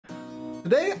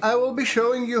Today I will be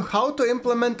showing you how to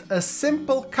implement a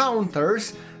simple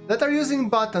counters that are using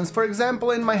buttons. For example,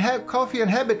 in my coffee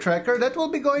and habit tracker that will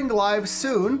be going live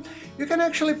soon, you can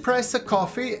actually press a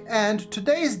coffee and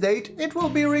today's date it will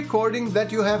be recording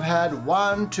that you have had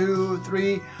 1, 2,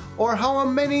 3 or how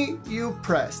many you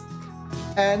pressed.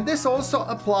 And this also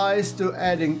applies to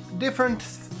adding different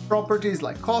properties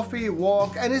like coffee,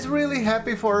 walk, and is really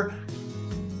happy for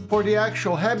the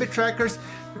actual habit trackers,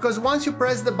 because once you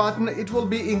press the button it will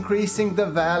be increasing the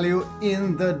value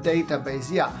in the database.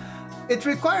 Yeah, it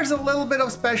requires a little bit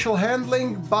of special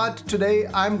handling, but today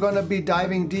I'm gonna be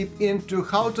diving deep into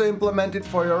how to implement it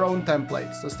for your own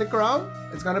templates. So stick around,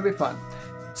 it's gonna be fun.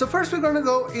 So first we're gonna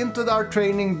go into our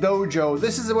training dojo.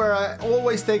 This is where I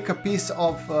always take a piece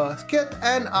of kit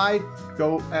and I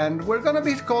go, and we're gonna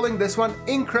be calling this one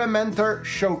Incrementer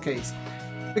Showcase,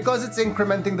 because it's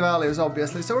incrementing the values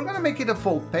obviously. So we're gonna make it a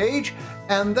full page,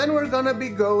 and then we're gonna be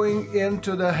going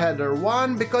into the header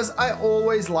 1 because I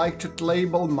always like to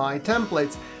label my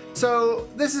templates. So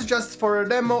this is just for a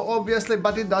demo obviously,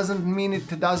 but it doesn't mean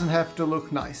it doesn't have to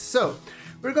look nice. So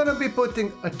we're gonna be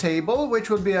putting a table, which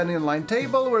will be an inline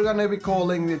table. We're gonna be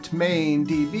calling it main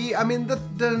DB. I mean,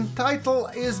 the title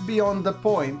is beyond the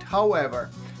point. However,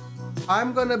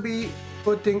 I'm gonna be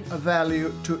putting a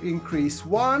value to increase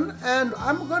 1, and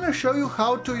I'm gonna show you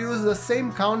how to use the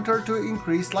same counter to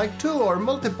increase like 2 or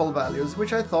multiple values,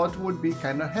 which I thought would be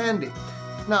kind of handy.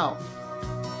 Now,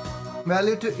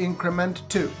 value to increment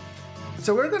 2.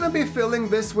 So we're gonna be filling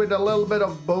this with a little bit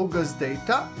of bogus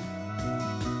data.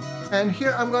 And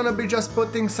here I'm gonna be just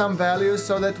putting some values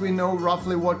so that we know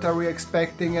roughly what are we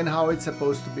expecting and how it's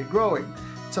supposed to be growing.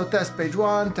 So test page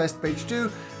 1, test page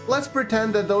 2. Let's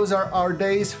pretend that those are our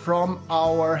days from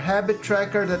our habit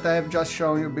tracker that I have just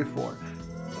shown you before.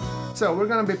 So we're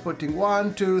gonna be putting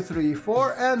 1, 2, 3,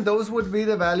 4, and those would be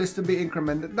the values to be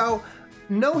incremented. Now,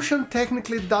 Notion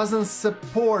technically doesn't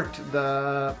support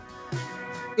the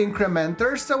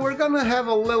incrementers, so we're gonna have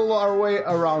a little our way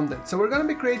around it. So we're gonna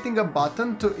be creating a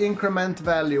button to increment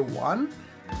value 1.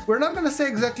 We're not gonna say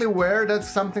exactly where, that's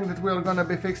something that we're gonna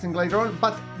be fixing later on,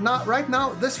 but not right now,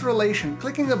 this relation,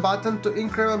 clicking a button to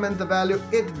increment the value,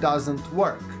 it doesn't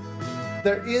work.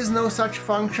 There is no such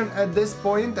function at this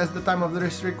point as the time of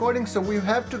this recording, so we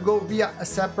have to go via a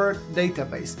separate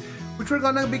database, which we're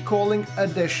gonna be calling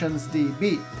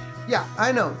AdditionsDB. Yeah,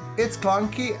 I know, it's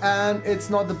clunky and it's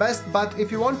not the best, but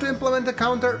if you want to implement a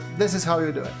counter, this is how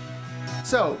you do it.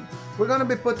 So, we're gonna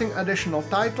be putting additional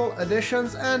title,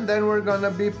 additions, and then we're gonna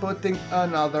be putting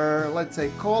another, let's say,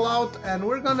 call out, and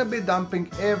we're gonna be dumping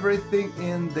everything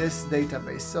in this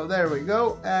database. So there we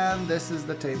go, and this is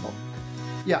the table.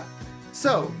 Yeah,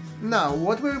 so now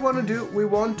what we want to do, we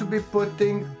want to be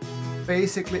putting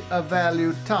basically a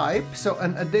value type, so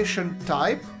an addition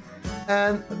type,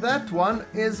 and that one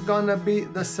is gonna be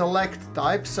the select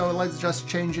type. So let's just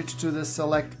change it to the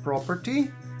select property.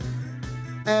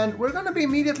 And we're going to be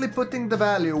immediately putting the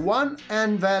value 1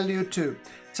 and value 2.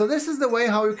 So this is the way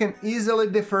how you can easily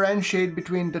differentiate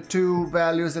between the two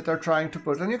values that are trying to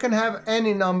put. And you can have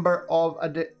any number of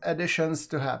additions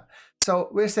to have. So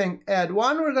we're saying add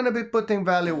 1, we're going to be putting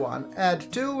value 1.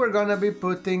 Add 2, we're going to be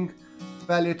putting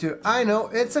value 2. I know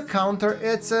it's a counter,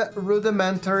 it's a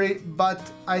rudimentary, but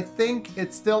I think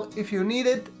it's still, if you need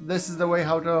it, this is the way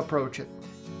how to approach it.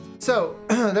 So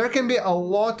there can be a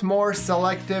lot more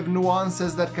selective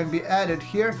nuances that can be added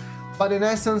here, but in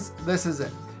essence, this is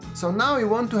it. So now you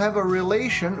want to have a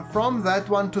relation from that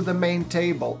one to the main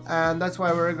table, and that's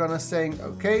why we're gonna say,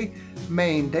 okay,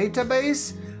 main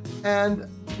database, and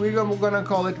we're gonna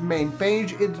call it main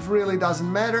page. It really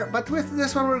doesn't matter, but with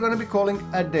this one, we're gonna be calling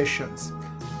additions.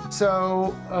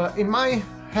 So in my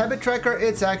habit tracker,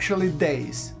 it's actually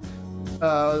days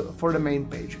for the main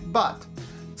page, but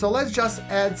so let's just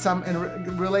add some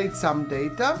and relate some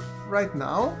data right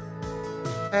now.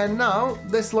 And now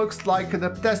this looks like the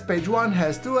test page 1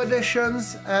 has 2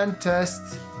 additions and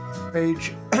test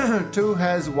page 2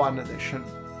 has 1 addition.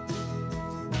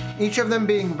 Each of them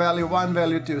being value 1,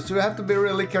 value 2. So you have to be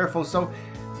really careful. So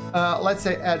let's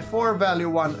say add 4, value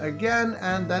 1 again,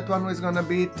 and that one is going to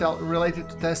be related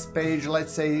to test page,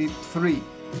 let's say 3,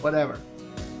 whatever.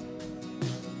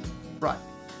 Right.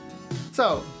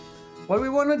 So what we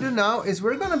want to do now is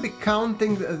we're going to be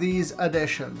counting these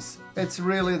additions. It's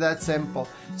really that simple.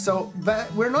 So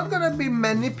we're not going to be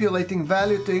manipulating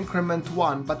value to increment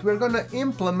 1, but we're going to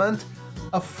implement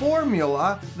a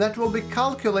formula that will be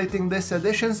calculating these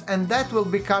additions, and that will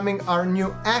be becoming our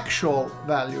new actual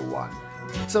value 1.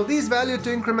 So these value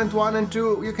to increment 1 and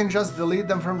 2, you can just delete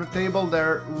them from the table.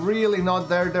 They're really not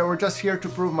there. They were just here to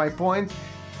prove my point.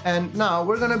 And now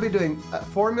we're going to be doing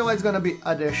formula is going to be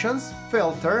additions,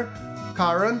 filter,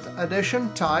 current,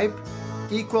 addition type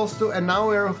equals to, and now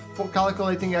we're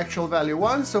calculating actual value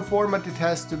 1, so format it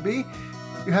has to be.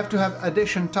 You have to have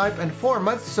addition type and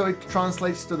format, so it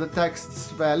translates to the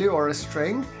text's value or a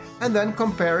string, and then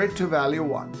compare it to value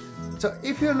 1. So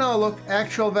if you now look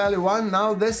actual value 1,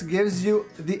 now this gives you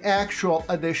the actual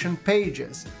addition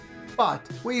pages. But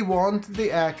we want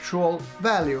the actual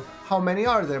value. How many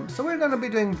are there? So we're going to be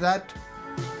doing that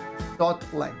dot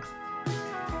length.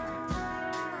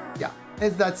 Yeah,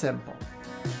 it's that simple.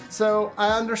 So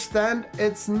I understand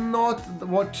it's not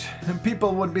what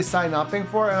people would be sign upping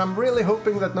for, and I'm really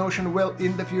hoping that Notion will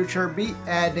in the future be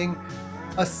adding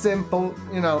a simple,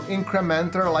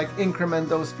 incrementer, like increment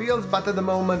those fields, but at the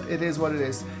moment it is what it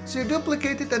is. So you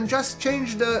duplicate it and just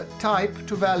change the type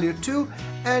to value 2,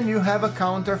 and you have a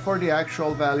counter for the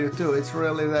actual value 2. It's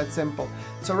really that simple.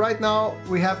 So right now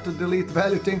we have to delete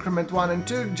value to increment 1 and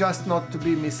 2, just not to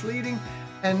be misleading.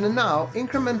 And now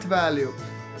increment value.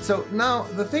 So now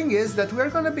the thing is that we're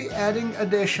going to be adding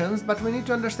additions, but we need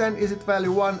to understand, is it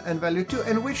value 1 and value 2,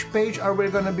 and which page are we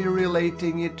going to be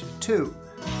relating it to.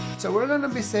 So we're going to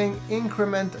be saying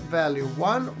increment value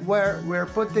 1, where we're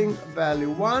putting value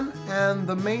 1, and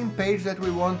the main page that we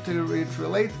want to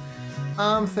relate,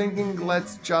 I'm thinking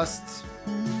let's just,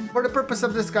 for the purpose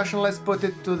of discussion, let's put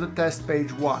it to the test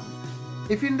page 1.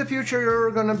 If in the future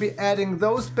you're going to be adding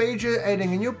those pages,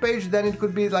 adding a new page, then it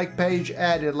could be like page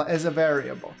added as a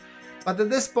variable. But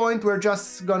at this point we're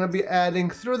just going to be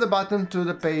adding through the button to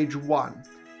the page 1.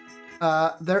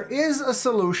 There is a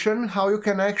solution how you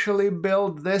can actually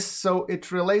build this so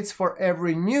it relates for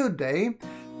every new day,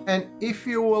 and if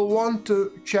you will want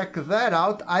to check that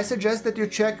out, I suggest that you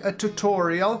check a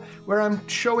tutorial where I'm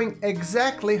showing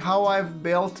exactly how I've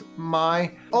built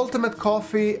my Ultimate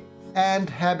Coffee and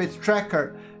Habit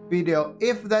Tracker video.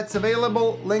 If that's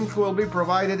available, link will be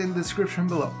provided in the description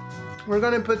below. We're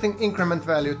going to be putting increment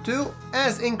value 2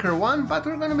 as incr 1, but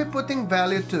we're going to be putting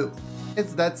value 2.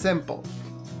 It's that simple.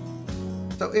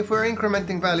 So if we're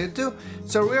incrementing value 2,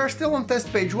 so we are still on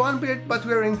test page 1, but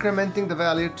we're incrementing the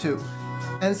value 2.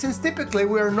 And since typically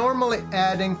we are normally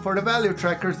adding for the value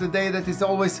trackers the day that is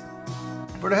always,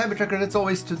 for the habit tracker that's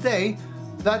always today,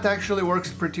 that actually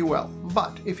works pretty well.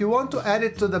 But if you want to add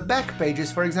it to the back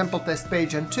pages, for example test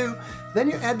page and 2, then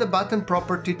you add the button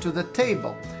property to the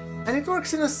table. And it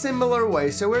works in a similar way.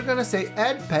 So we're going to say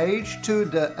add page to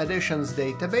the additions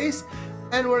database,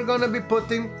 and we're going to be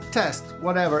putting test,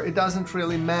 whatever, it doesn't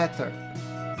really matter.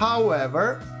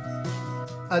 However,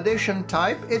 addition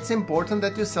type, it's important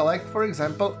that you select, for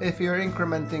example, if you're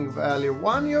incrementing value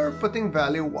 1, you're putting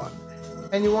value 1.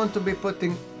 And you want to be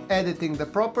editing the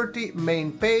property,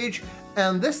 main page,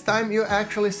 and this time you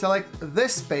actually select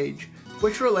this page,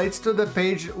 which relates to the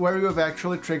page where you've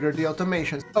actually triggered the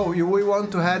automation. Oh, we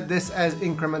want to add this as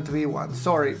increment v1,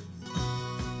 sorry.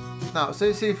 Now, so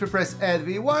you see if you press add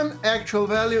v1, actual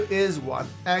value is 1,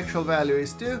 actual value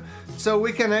is 2, so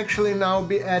we can actually now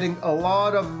be adding a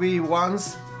lot of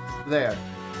v1s there.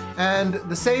 And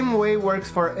the same way works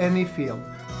for any field.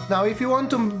 Now, if you want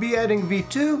to be adding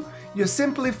v2, you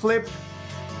simply flip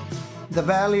the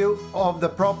value of the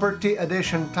property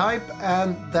addition type,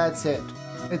 and that's it.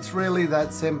 It's really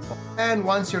that simple. And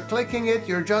once you're clicking it,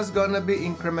 you're just gonna be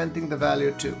incrementing the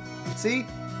value 2. See?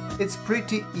 It's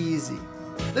pretty easy.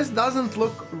 This doesn't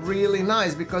look really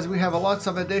nice because we have lots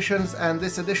of additions, and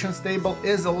this additions table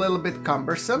is a little bit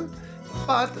cumbersome,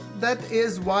 but that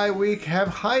is why we have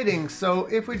hiding. So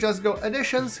if we just go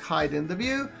additions, hide in the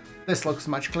view, this looks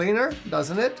much cleaner,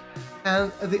 doesn't it?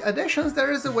 And the additions,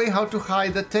 there is a way how to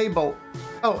hide the table.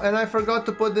 Oh, and I forgot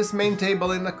to put this main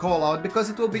table in the callout because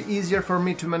it will be easier for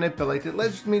me to manipulate it.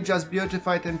 Let me just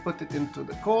beautify it and put it into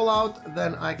the callout.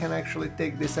 Then I can actually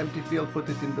take this empty field, put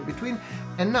it in the between.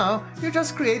 And now you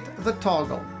just create the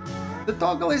toggle. The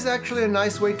toggle is actually a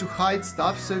nice way to hide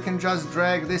stuff, so you can just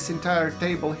drag this entire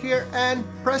table here and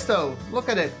presto, look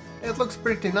at it. It looks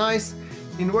pretty nice.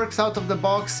 It works out of the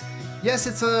box. Yes,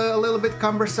 it's a little bit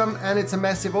cumbersome and it's a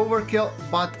massive overkill,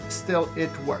 but still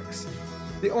it works.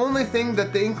 The only thing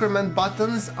that the increment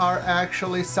buttons are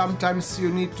actually, sometimes you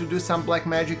need to do some black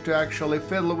magic to actually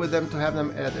fiddle with them to have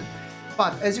them added.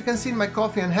 But as you can see in my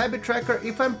coffee and habit tracker,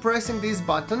 if I'm pressing this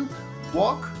button,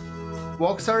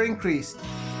 walks are increased.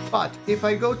 But if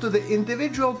I go to the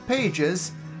individual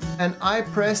pages and I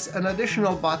press an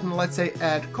additional button, let's say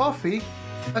add coffee,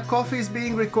 a coffee is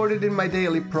being recorded in my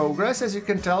daily progress, as you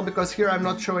can tell, because here I'm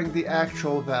not showing the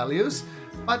actual values.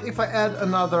 But if I add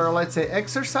another, let's say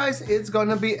exercise, it's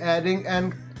gonna be adding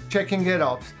and checking it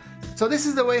off. So this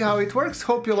is the way how it works.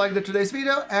 Hope you liked today's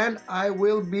video, and I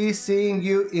will be seeing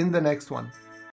you in the next one.